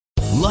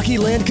Lucky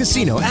Land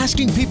Casino,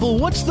 asking people,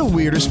 what's the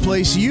weirdest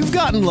place you've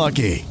gotten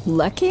lucky?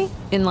 Lucky?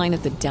 In line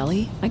at the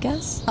deli, I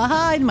guess?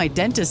 Aha, in my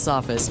dentist's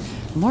office.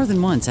 More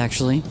than once,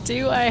 actually.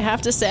 Do I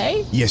have to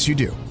say? Yes, you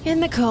do. In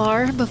the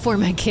car before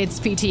my kids'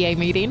 PTA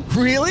meeting.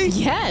 Really?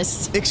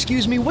 Yes.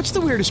 Excuse me, what's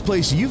the weirdest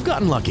place you've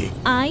gotten lucky?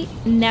 I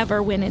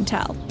never win and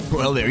tell.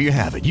 Well, there you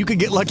have it. You can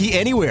get lucky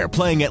anywhere,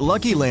 playing at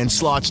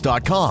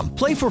LuckyLandSlots.com.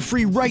 Play for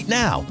free right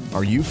now.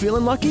 Are you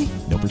feeling lucky?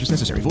 No purchase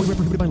necessary. Void where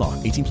prohibited by law.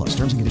 18 plus.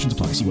 Terms and conditions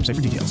apply. See website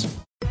for details.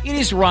 It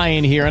is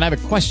Ryan here, and I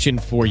have a question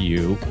for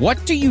you.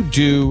 What do you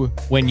do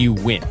when you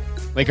win?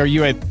 Like, are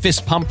you a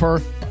fist pumper,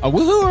 a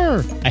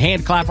woohooer, a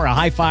hand clapper, a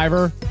high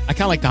fiver? I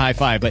kind of like the high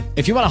five, but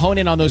if you want to hone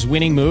in on those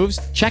winning moves,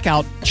 check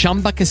out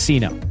Chumba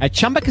Casino. At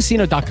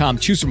ChumbaCasino.com,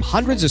 choose from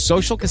hundreds of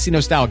social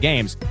casino-style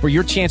games for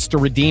your chance to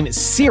redeem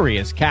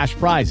serious cash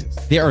prizes.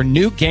 There are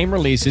new game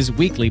releases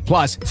weekly,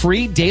 plus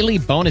free daily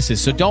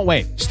bonuses, so don't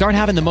wait. Start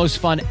having the most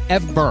fun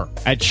ever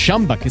at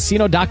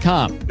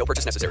ChumbaCasino.com. No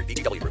purchase necessary.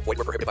 VGW. Void where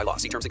prohibited by law.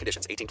 See terms and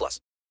conditions. 18 plus.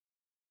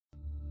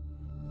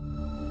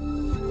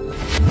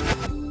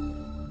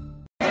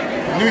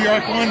 New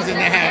York One's in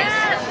the house.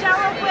 Yeah,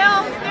 Cheryl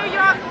Wills, New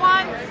York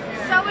One.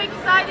 So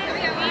excited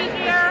to be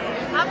here.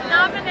 I'm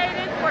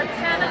nominated for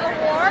 10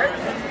 awards.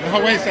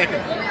 Oh, wait a second.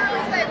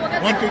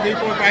 1, 2, 3,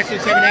 4, 5,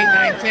 6, 7,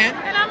 8, 9, 10.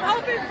 And I'm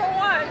hoping for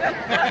one.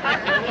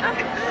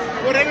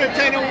 Whatever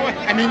 10 awards.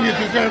 I mean, you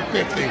deserve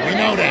 50. We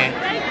know that.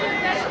 Thank you.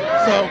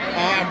 So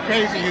I'm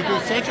crazy. You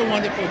do such a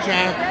wonderful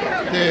job.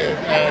 The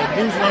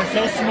News One's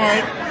so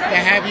smart to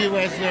have you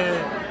as their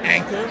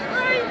anchor.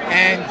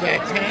 And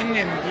 10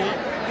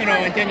 and... You know,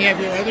 and then you have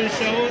your other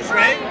shows,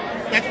 right?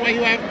 That's why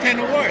you have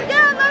 10 awards.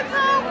 Yeah, let's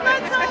hope.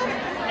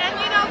 And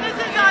you know, this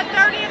is our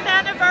 30th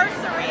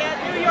anniversary at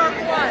New York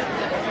One.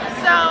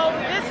 So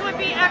this would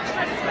be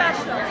extra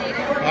special.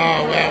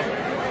 Oh, well,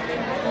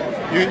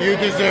 you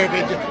deserve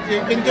it.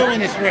 You've been doing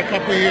this for a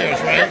couple of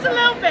years, right? Just a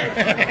little bit.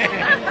 So,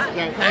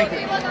 thank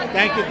you.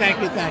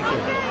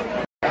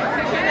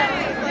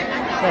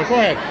 Oh, go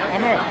ahead.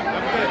 I'm up.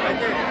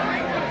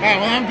 Oh,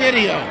 well, I'm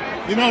video.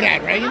 You know that,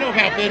 right? You know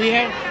about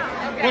video?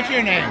 What's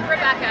your name?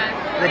 Rebecca.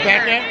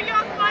 Rebecca? New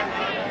York One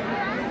team.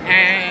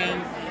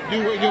 And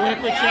you work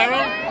with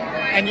Cheryl?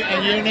 And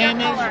your name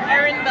is?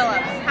 Erin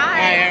Phillips.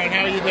 Hi, Erin.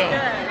 How are you doing?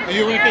 Good. Do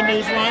you work in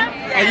News One?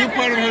 Are you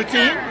part of her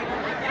team?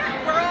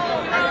 We're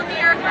all New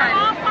York One.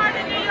 All part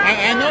of New York One.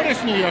 I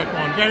noticed New York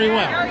One very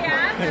well. Oh,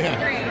 yeah? Yeah.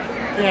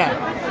 Great.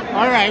 Yeah.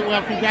 All right.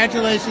 Well,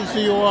 congratulations to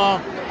you all.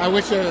 I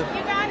wish you... You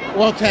got it?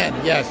 Well,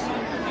 10, yes.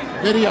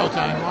 Video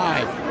time,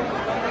 live.